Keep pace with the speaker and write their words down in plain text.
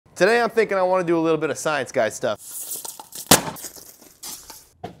Today I'm thinking I want to do a little bit of science guy stuff.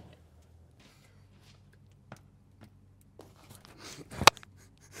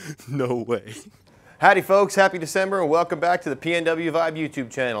 No way. Howdy folks, happy December and welcome back to the PNW Vibe YouTube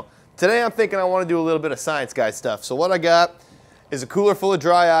channel. Today I'm thinking I want to do a little bit of science guy stuff. So what I got is a cooler full of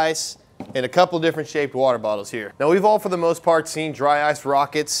dry ice and a couple different shaped water bottles here. Now we've all for the most part seen dry ice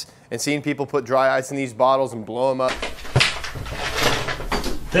rockets and seen people put dry ice in these bottles and blow them up.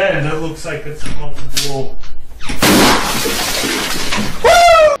 Damn, that looks like it's about to blow.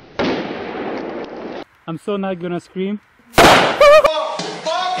 I'm so not gonna scream.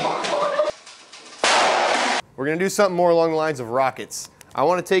 We're gonna do something more along the lines of rockets. I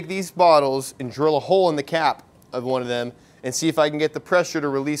wanna take these bottles and drill a hole in the cap of one of them and see if I can get the pressure to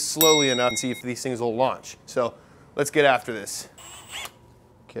release slowly enough and see if these things will launch. So let's get after this.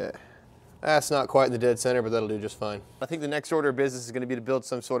 Okay. That's not quite in the dead center, but that'll do just fine. I think the next order of business is gonna be to build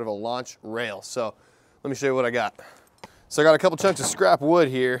some sort of a launch rail. So let me show you what I got. So I got a couple chunks of scrap wood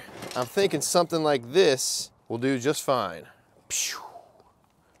here. I'm thinking something like this will do just fine.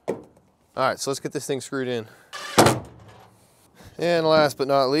 All right, so let's get this thing screwed in. And last but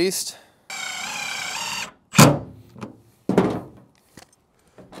not least, all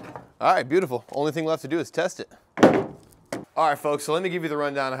right, beautiful. Only thing left to do is test it. All right, folks, so let me give you the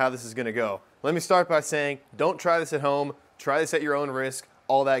rundown of how this is gonna go. Let me start by saying, don't try this at home, try this at your own risk,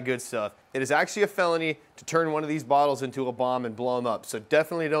 all that good stuff. It is actually a felony to turn one of these bottles into a bomb and blow them up, so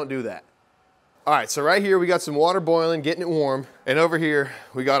definitely don't do that. All right, so right here we got some water boiling, getting it warm, and over here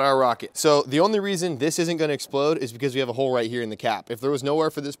we got our rocket. So the only reason this isn't gonna explode is because we have a hole right here in the cap. If there was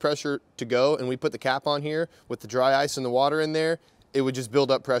nowhere for this pressure to go and we put the cap on here with the dry ice and the water in there, it would just build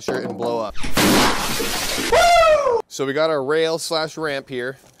up pressure and blow up. So we got our rail slash ramp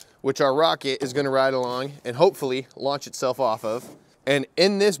here, which our rocket is gonna ride along and hopefully launch itself off of. And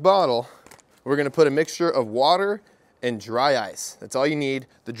in this bottle, we're gonna put a mixture of water and dry ice. That's all you need.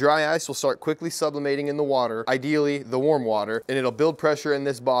 The dry ice will start quickly sublimating in the water, ideally the warm water, and it'll build pressure in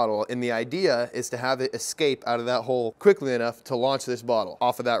this bottle. And the idea is to have it escape out of that hole quickly enough to launch this bottle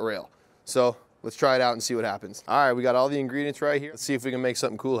off of that rail. So let's try it out and see what happens. All right, we got all the ingredients right here. Let's see if we can make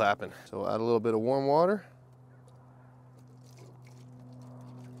something cool happen. So we'll add a little bit of warm water.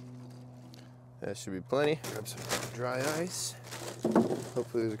 That should be plenty. Grab some dry ice.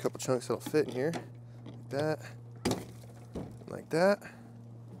 Hopefully there's a couple chunks that'll fit in here. Like that. Like that. Then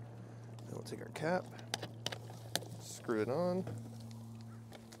we'll take our cap, screw it on.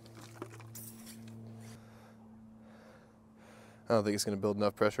 I don't think it's gonna build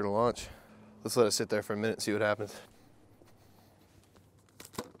enough pressure to launch. Let's let it sit there for a minute and see what happens.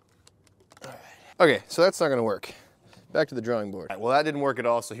 All right. Okay, so that's not gonna work. Back to the drawing board. All right, well, that didn't work at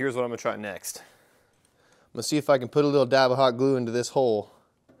all, so here's what I'm gonna try next. I'm gonna see if I can put a little dab of hot glue into this hole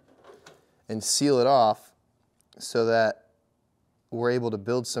and seal it off so that we're able to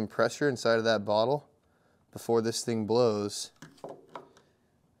build some pressure inside of that bottle before this thing blows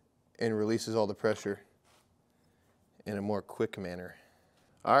and releases all the pressure in a more quick manner.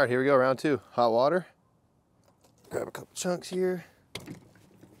 All right, here we go, round two. Hot water. Grab a couple chunks here.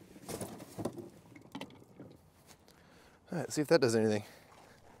 All right, let's see if that does anything.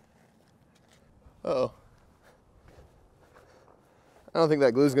 Uh-oh. I don't think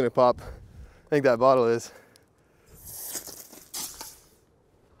that glue's gonna pop. I think that bottle is.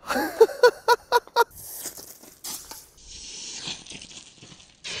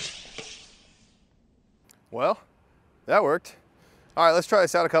 Well, that worked. All right, let's try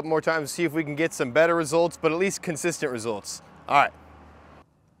this out a couple more times and see if we can get some better results, but at least consistent results. All right.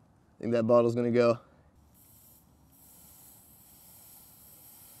 I think that bottle's gonna go.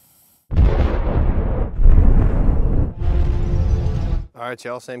 All right,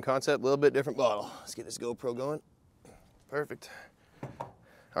 y'all, same concept, a little bit different bottle. Let's get this GoPro going. Perfect. I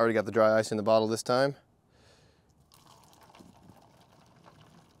already got the dry ice in the bottle this time.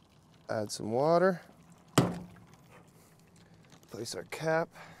 Add some water. Place our cap.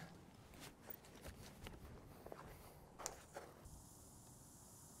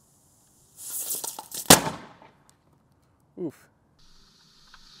 Oof.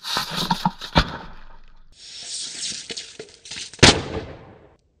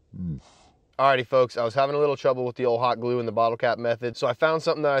 Alrighty folks, I was having a little trouble with the old hot glue and the bottle cap method, so I found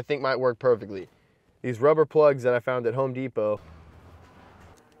something that I think might work perfectly. These rubber plugs that I found at Home Depot.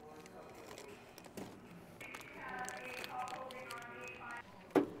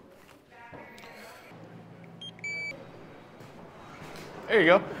 There you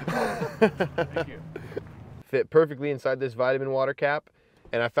go. Thank you. Fit perfectly inside this vitamin water cap,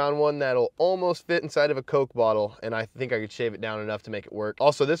 And I found one that'll almost fit inside of a Coke bottle, and I think I could shave it down enough to make it work.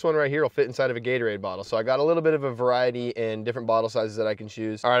 Also, this one right here will fit inside of a Gatorade bottle. So I got a little bit of a variety in different bottle sizes that I can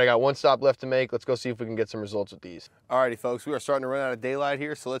choose. All right, I got one stop left to make. Let's go see if we can get some results with these. Alrighty, folks, we are starting to run out of daylight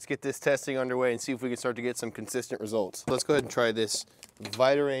here, so let's get this testing underway and see if we can start to get some consistent results. Let's go ahead and try this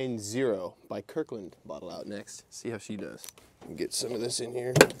Vitarain Zero by Kirkland bottle out next. See how she does. Get some of this in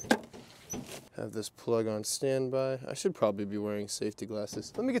here. Have this plug on standby. I should probably be wearing safety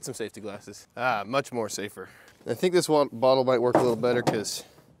glasses. Let me get some safety glasses. Much more safer. I think this bottle might work a little better because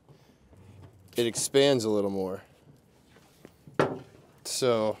it expands a little more.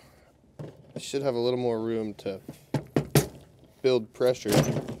 So I should have a little more room to build pressure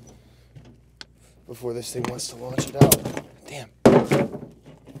before this thing wants to launch it out. Damn.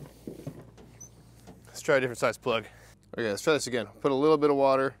 Let's try a different size plug. Okay, let's try this again. Put a little bit of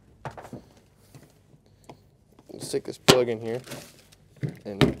water. Stick this plug in here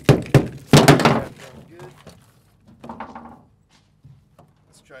and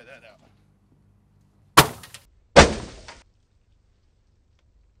let's try that out.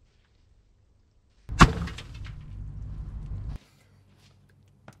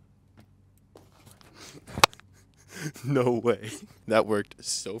 No way. That worked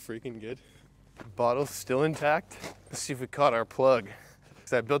so freaking good. Bottle's still intact. Let's see if we caught our plug.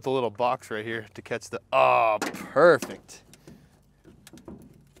 I built a little box right here to catch the, oh, perfect.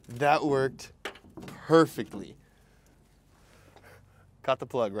 That worked perfectly. Caught the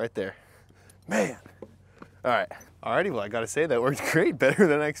plug right there. Man. All right. Alrighty, well, I gotta say that worked great, better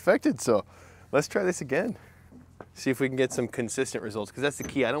than I expected. So let's try this again. See if we can get some consistent results, because that's the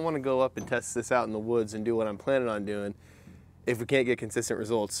key. I don't want to go up and test this out in the woods and do what I'm planning on doing if we can't get consistent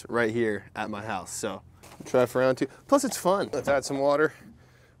results right here at my house. So try for round two. Plus it's fun. Let's add some water.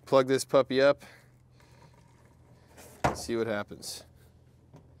 Plug this puppy up, see what happens.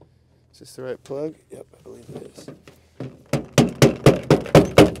 Is this the right plug? Yep, I believe it is.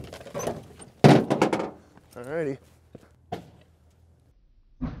 Alrighty.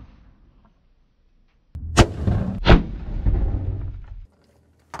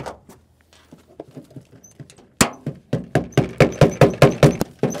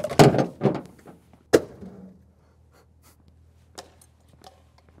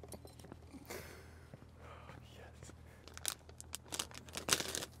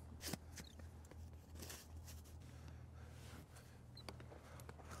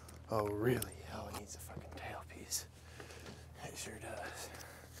 Oh, really? Oh, it needs a fucking tailpiece. It sure does.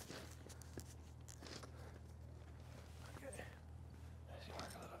 Okay. That should work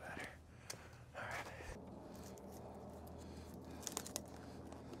a little better. All right.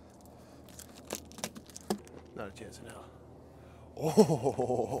 Not a chance in hell.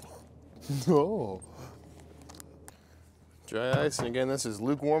 Oh, no. Dry ice, and again, this is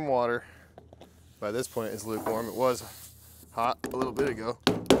lukewarm water. By this point, it's lukewarm. It was hot a little bit ago.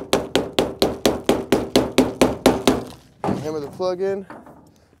 Hammer the plug in,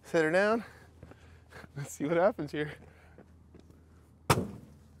 set her down. Let's see what happens here.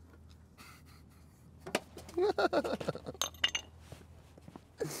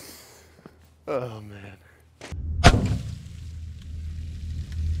 Oh man.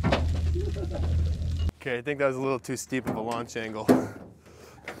 Okay, I think that was a little too steep of a launch angle.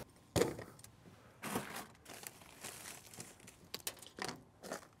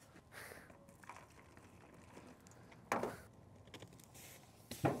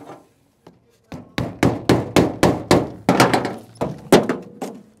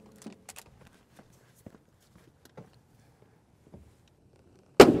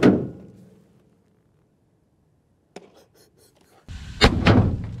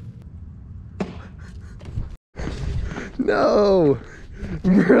 No,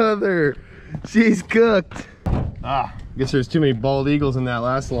 brother, she's cooked. Guess there's too many bald eagles in that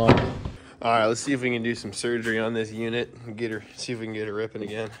last launch. All right, let's see if we can do some surgery on this unit and get her, see if we can get her ripping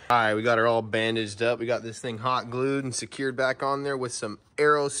again. All right, we got her all bandaged up. We got this thing hot glued and secured back on there with some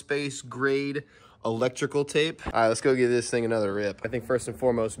aerospace grade electrical tape. All right, let's go give this thing another rip. I think first and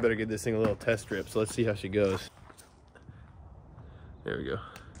foremost, we better give this thing a little test rip. So let's see how she goes. There we go.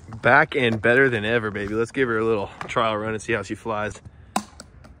 Back and better than ever, baby. Let's give her a little trial run and see how she flies.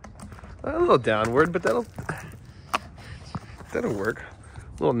 A little downward, but that'll work. A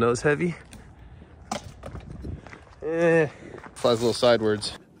little nose heavy. Flies a little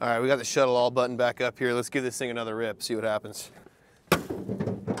sidewards. All right, we got the shuttle all buttoned back up here. Let's give this thing another rip, see what happens.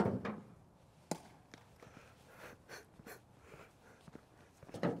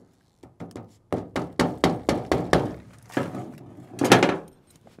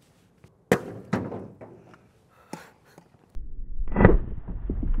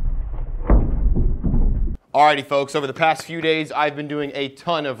 Alrighty folks, over the past few days I've been doing a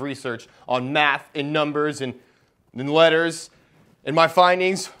ton of research on math and numbers and letters, and my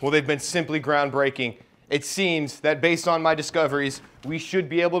findings, well, they've been simply groundbreaking. It seems that based on my discoveries, we should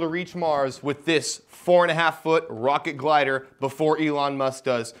be able to reach Mars with this 4.5-foot rocket glider before Elon Musk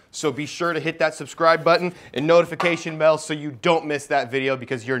does. So be sure to hit that subscribe button and notification bell so you don't miss that video,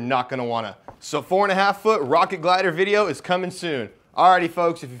 because you're not gonna wanna. So 4.5-foot rocket glider video is coming soon. Alrighty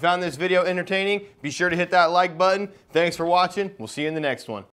folks, if you found this video entertaining, be sure to hit that like button. Thanks for watching. We'll see you in the next one.